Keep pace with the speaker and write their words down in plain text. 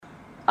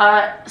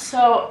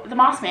So the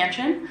Moss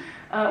Mansion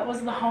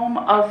was the home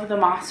of the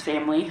Moss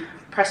family,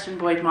 Preston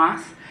Boyd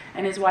Moss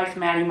and his wife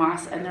Maddie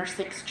Moss, and their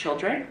 6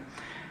 children,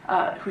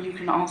 who you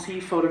can all see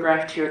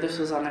photographed here. This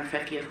was on their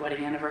 50th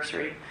wedding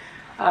anniversary.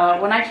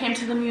 When I came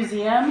to the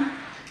museum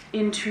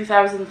in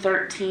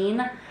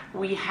 2013,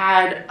 we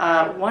had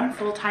 1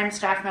 full-time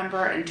staff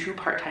member and 2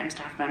 part-time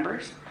staff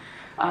members.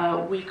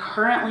 We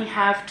currently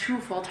have 2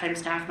 full-time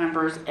staff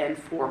members and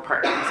 4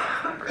 part-time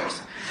staff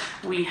members.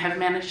 We have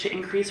managed to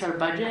increase our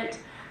budget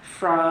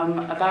from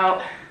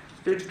about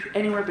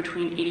anywhere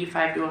between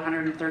 $85,000 to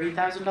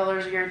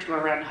 $130,000 a year to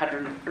around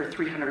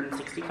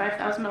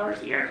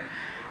 $365,000 a year.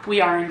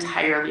 We are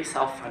entirely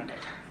self-funded.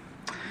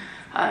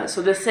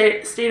 So the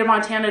state of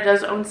Montana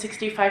does own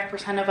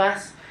 65% of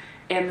us,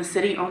 and the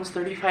city owns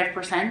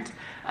 35%.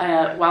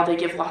 While they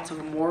give lots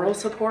of moral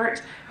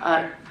support,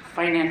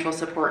 financial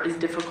support is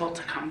difficult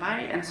to come by,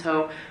 and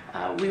so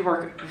we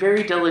work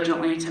very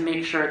diligently to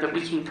make sure that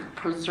we can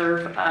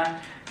preserve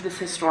this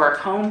historic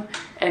home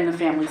and the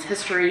family's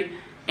history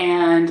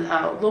and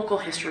local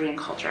history and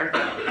culture.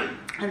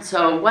 And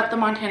so what the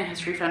Montana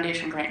History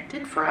Foundation grant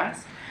did for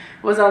us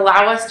was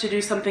allow us to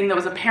do something that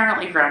was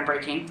apparently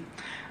groundbreaking,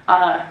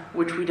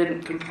 which we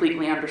didn't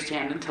completely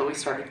understand until we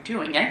started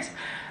doing it,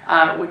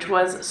 which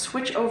was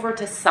switch over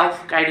to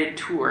self-guided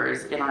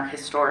tours in our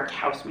historic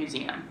house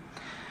museum.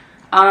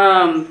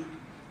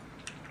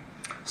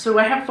 So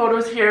I have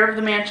photos here of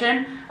the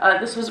mansion.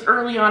 This was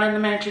early on in the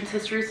mansion's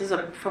history. This is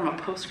from a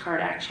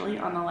postcard actually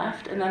on the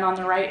left, and then on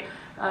the right,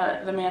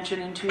 the mansion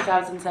in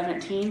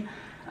 2017.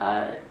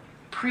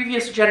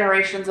 Previous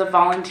generations of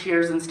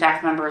volunteers and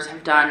staff members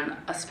have done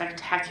a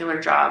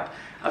spectacular job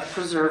of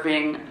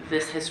preserving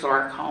this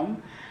historic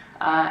home.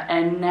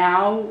 And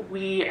now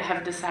we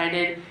have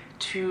decided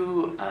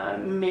to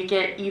make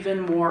it even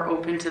more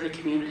open to the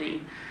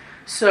community.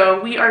 So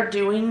we are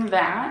doing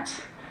that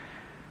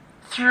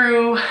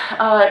through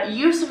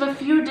use of a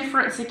few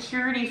different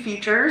security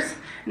features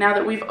now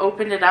that we've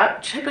opened it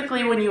up.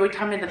 Typically when you would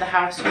come into the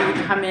house, you would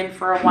come in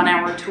for a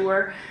 1-hour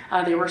tour.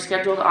 They were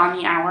scheduled on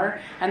the hour,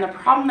 and the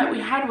problem that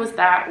we had was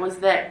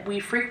that we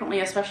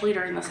frequently, especially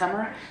during the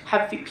summer,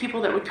 have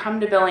people that would come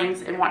to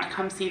Billings and want to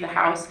come see the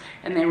house,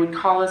 and they would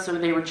call us, or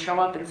they would show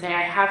up and say,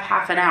 I have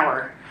half an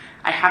hour,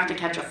 I have to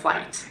catch a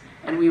flight,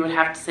 and we would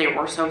have to say,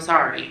 we're so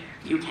sorry,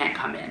 you can't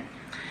come in.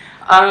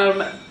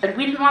 And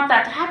we didn't want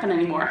that to happen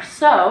anymore.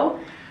 So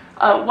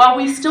while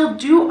we still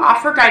do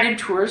offer guided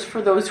tours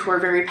for those who are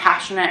very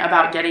passionate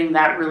about getting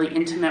that really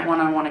intimate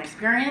one-on-one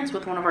experience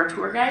with one of our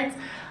tour guides,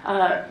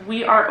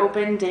 we are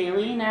open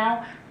daily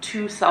now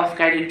to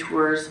self-guided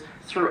tours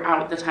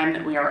throughout the time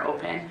that we are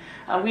open.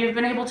 We have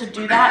been able to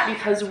do that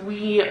because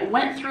we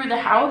went through the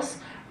house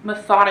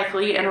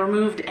methodically and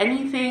removed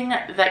anything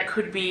that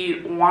could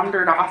be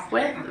wandered off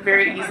with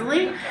very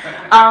easily,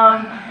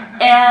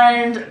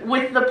 and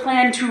with the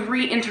plan to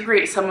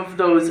reintegrate some of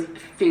those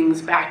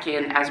things back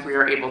in as we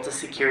were able to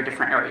secure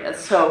different areas.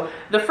 So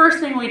the first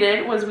thing we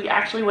did was we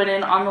actually went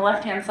in on the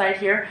left-hand side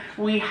here.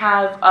 We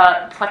have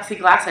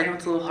plexiglass. I know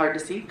it's a little hard to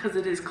see because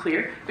it is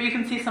clear, but you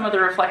can see some of the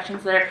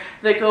reflections there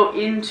that go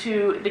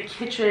into the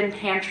kitchen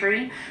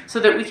pantry so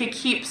that we could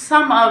keep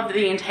some of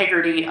the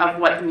integrity of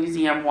what the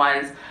museum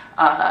was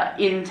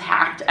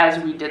intact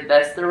as we did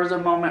this. There was a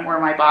moment where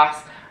my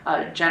boss,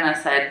 Jenna,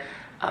 said,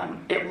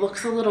 it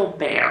looks a little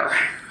bare.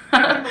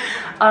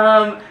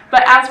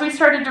 But as we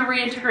started to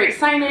reintegrate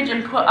signage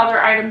and put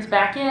other items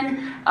back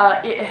in,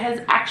 it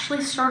has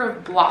actually sort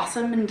of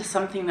blossomed into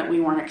something that we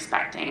weren't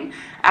expecting.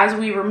 As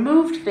we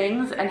removed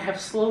things and have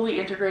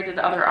slowly integrated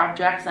other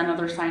objects and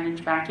other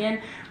signage back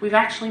in, we've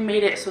actually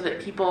made it so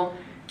that people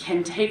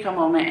can take a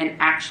moment and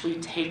actually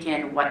take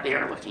in what they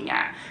are looking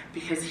at.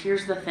 Because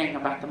here's the thing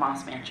about the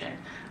Moss Mansion.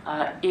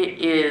 It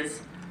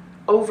is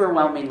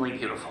overwhelmingly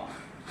beautiful.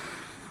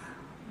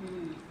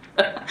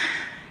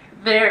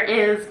 There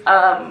is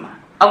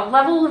a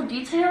level of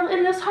detail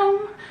in this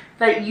home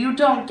that you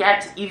don't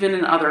get even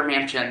in other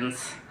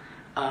mansions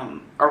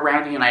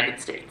around the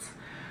United States.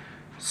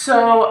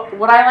 So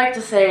what I like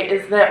to say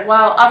is that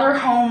while other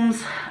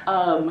homes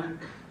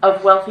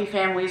of wealthy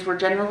families were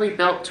generally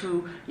built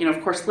to,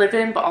 of course, live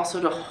in, but also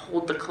to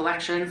hold the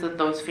collections that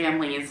those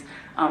families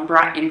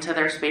brought into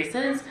their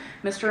spaces,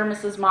 Mr. and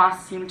Mrs.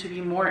 Moss seemed to be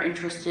more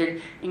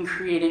interested in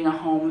creating a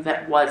home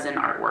that was an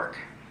artwork.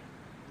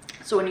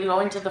 So when you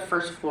go into the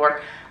first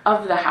floor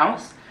of the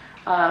house,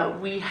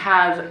 we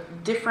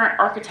have different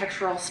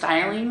architectural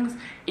stylings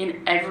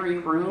in every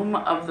room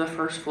of the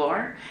first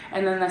floor,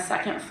 and then the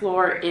second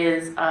floor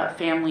is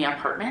family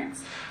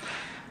apartments.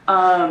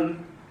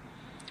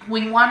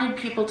 We wanted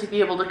people to be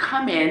able to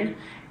come in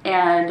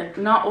and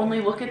not only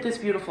look at this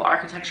beautiful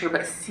architecture,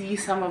 but see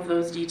some of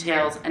those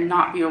details and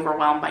not be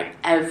overwhelmed by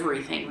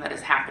everything that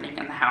is happening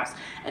in the house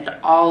and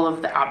all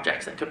of the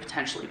objects that could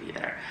potentially be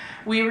there.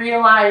 We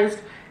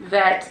realized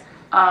that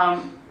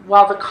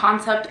while the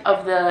concept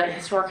of the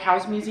Historic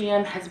House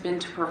Museum has been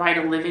to provide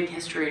a living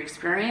history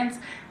experience,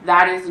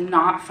 that is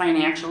not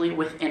financially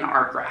within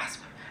our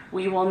grasp.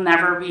 We will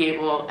never be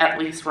able, at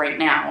least right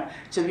now,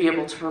 to be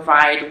able to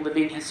provide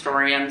living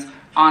historians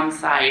on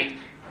site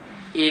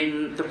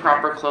in the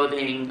proper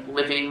clothing,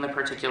 living the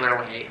particular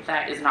way.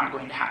 That is not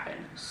going to happen.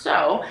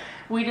 So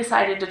we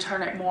decided to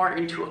turn it more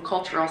into a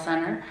cultural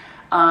center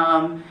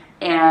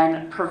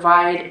and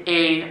provide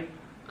a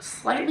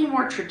slightly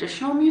more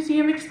traditional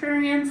museum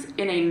experience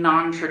in a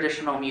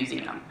non-traditional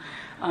museum.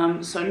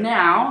 So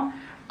now,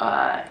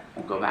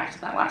 we'll go back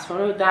to that last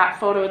photo. That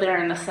photo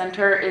there in the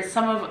center is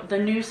some of the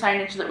new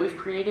signage that we've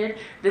created.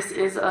 This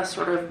is a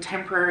sort of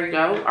temporary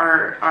go.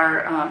 Our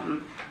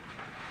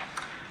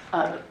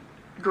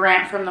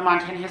grant from the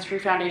Montana History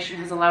Foundation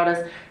has allowed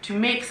us to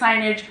make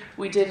signage.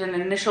 We did an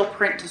initial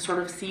print to sort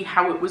of see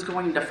how it was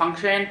going to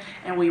function,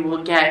 and we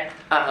will get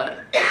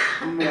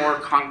more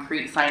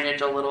concrete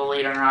signage a little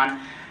later on.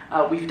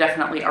 We've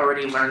definitely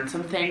already learned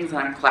some things, and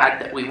I'm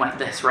glad that we went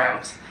this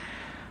route.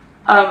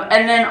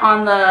 And then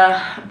on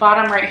the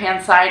bottom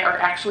right-hand side are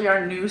actually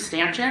our new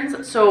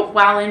stanchions. So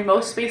while in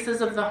most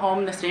spaces of the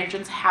home, the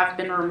stanchions have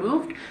been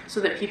removed so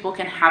that people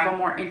can have a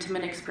more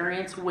intimate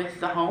experience with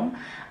the home,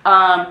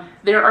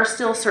 there are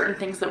still certain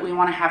things that we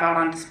want to have out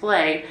on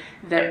display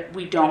that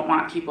we don't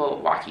want people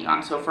walking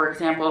on. So for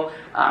example,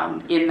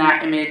 in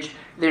that image,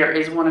 there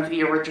is one of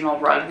the original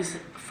rugs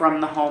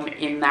from the home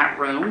in that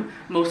room.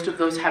 Most of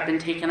those have been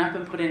taken up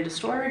and put into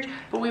storage,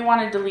 but we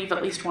wanted to leave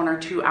at least one or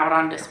two out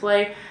on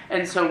display,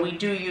 and so we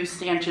do use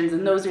stanchions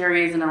in those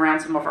areas and around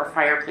some of our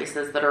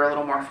fireplaces that are a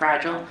little more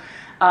fragile.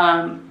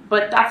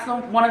 But that's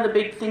one of the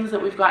big things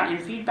that we've gotten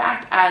in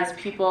feedback as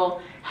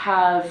people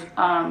have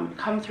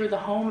come through the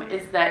home,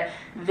 is that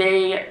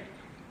they,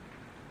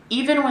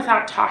 even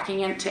without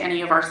talking to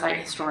any of our site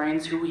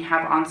historians who we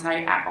have on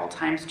site at all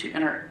times to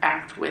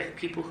interact with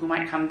people who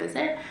might come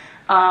visit,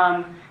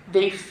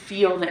 they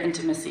feel the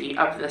intimacy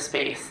of the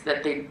space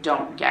that they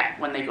don't get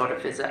when they go to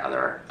visit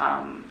other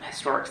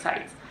historic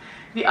sites.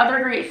 The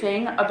other great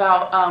thing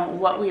about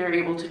what we are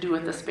able to do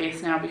with the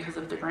space now because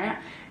of the grant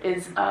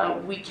is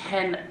we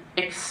can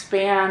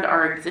expand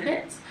our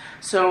exhibits.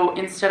 So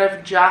instead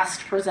of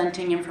just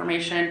presenting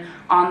information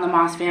on the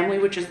Moss family,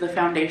 which is the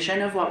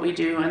foundation of what we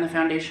do and the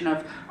foundation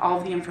of all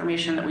of the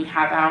information that we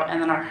have out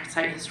and that our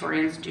site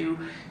historians do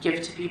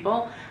give to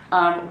people,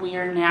 we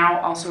are now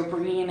also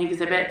bringing in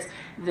exhibits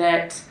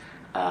that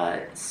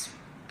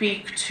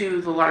speak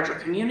to the larger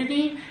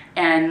community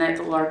and that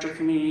the larger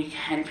community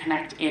can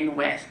connect in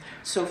with.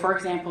 So for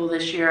example,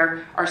 this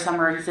year our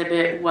summer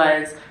exhibit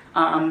was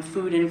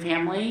food and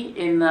family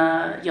in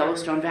the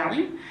Yellowstone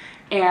Valley.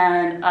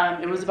 And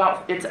it was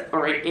about, it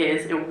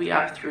will be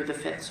up through the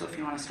 5th, so if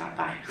you want to stop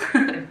by,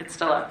 it's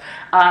still up.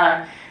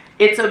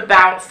 It's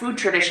about food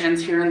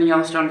traditions here in the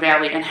Yellowstone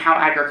Valley and how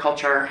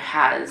agriculture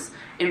has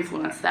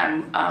influenced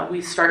them.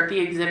 We start the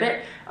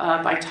exhibit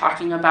by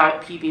talking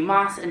about P.B.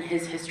 Moss and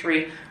his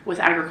history with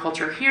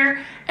agriculture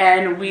here,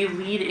 and we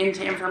lead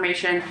into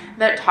information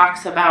that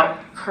talks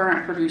about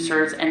current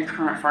producers and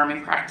current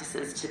farming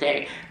practices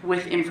today,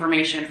 with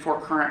information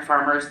for current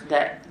farmers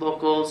that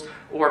locals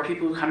or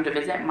people who come to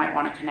visit might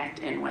want to connect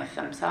in with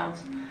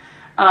themselves.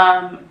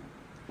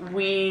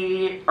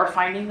 We are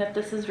finding that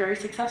this is very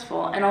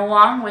successful, and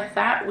along with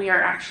that, we are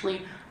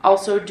actually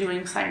also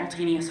doing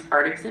simultaneous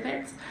art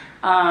exhibits,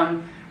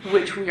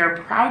 which we are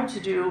proud to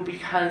do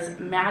because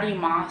Maddie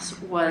Moss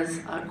was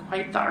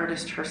quite the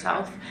artist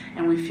herself,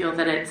 and we feel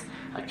that it's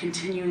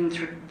continuing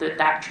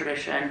that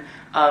tradition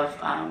of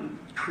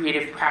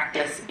creative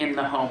practice in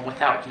the home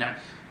without,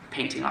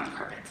 painting on the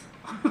carpets.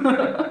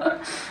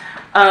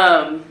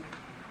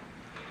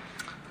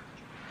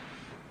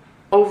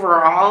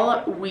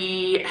 Overall,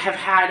 we have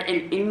had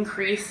an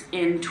increase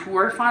in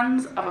tour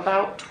funds of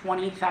about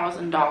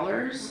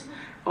 $20,000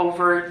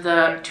 over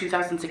the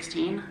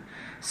 2016.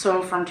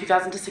 So from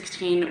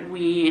 2016,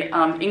 we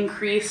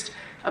increased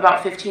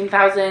about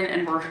 15,000,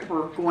 and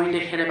we're going to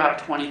hit about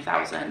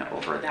 20,000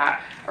 over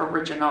that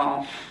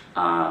original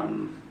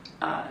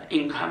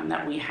income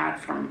that we had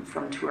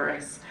from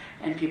tourists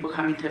and people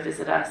coming to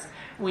visit us.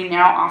 We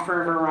now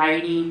offer a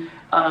variety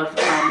of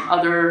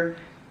other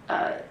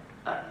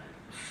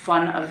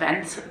fun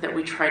events that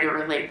we try to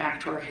relate back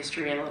to our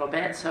history a little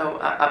bit. So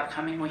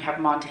upcoming, we have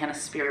Montana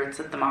Spirits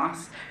at the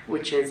Moss,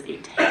 which is a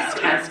taste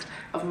test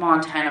of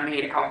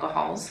Montana-made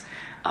alcohols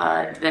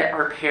that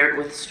are paired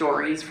with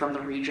stories from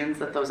the regions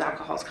that those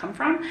alcohols come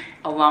from,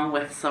 along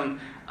with some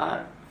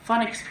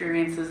fun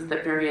experiences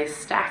that various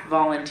staff,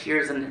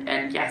 volunteers,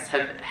 and guests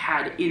have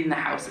had in the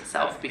house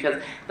itself,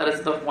 because that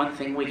is the one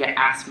thing we get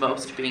asked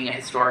most being a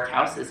historic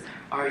house is,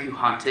 are you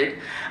haunted?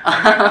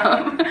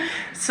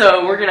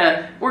 So we're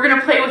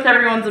gonna play with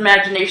everyone's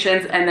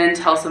imaginations and then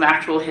tell some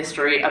actual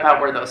history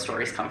about where those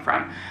stories come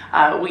from.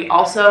 We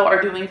also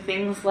are doing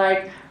things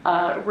like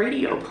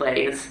radio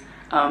plays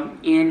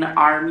in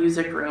our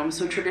music room.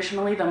 So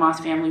traditionally, the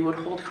Moss family would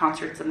hold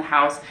concerts in the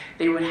house.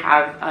 They would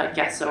have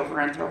guests over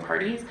and throw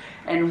parties,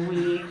 and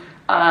we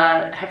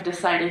have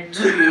decided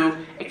to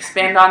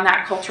expand on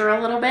that culture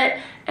a little bit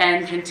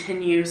and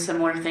continue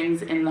similar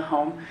things in the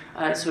home.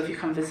 So if you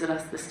come visit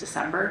us this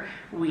December,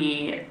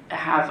 we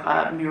have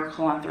a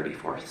Miracle on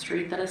 34th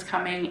Street that is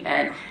coming,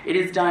 and it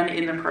is done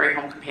in the Prairie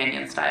Home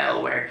Companion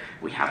style, where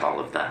we have all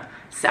of the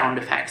sound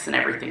effects and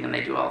everything, and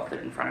they do all of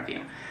it in front of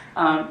you.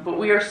 But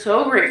we are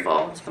so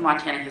grateful to the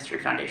Montana History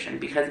Foundation,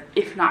 because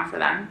if not for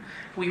them,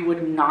 we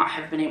would not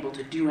have been able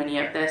to do any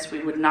of this. We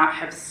would not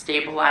have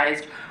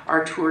stabilized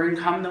our tour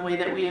income the way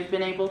that we have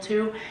been able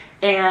to.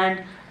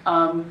 And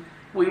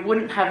we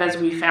wouldn't have, as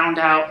we found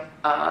out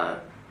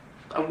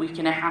a week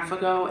and a half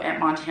ago at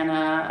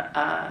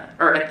Montana,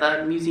 or at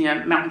the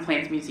Mountain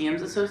Plains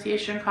Museums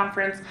Association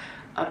conference,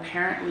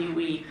 apparently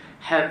we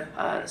have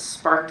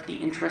sparked the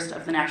interest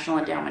of the National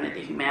Endowment of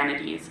the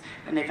Humanities,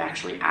 and they've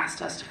actually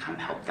asked us to come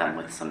help them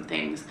with some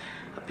things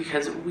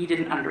because we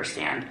didn't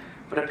understand,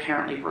 but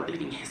apparently we're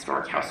leading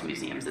historic house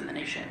museums in the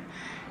nation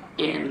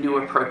in new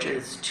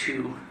approaches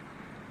to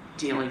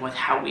dealing with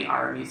how we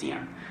are a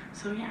museum.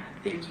 So yeah,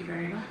 thank you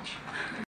very much.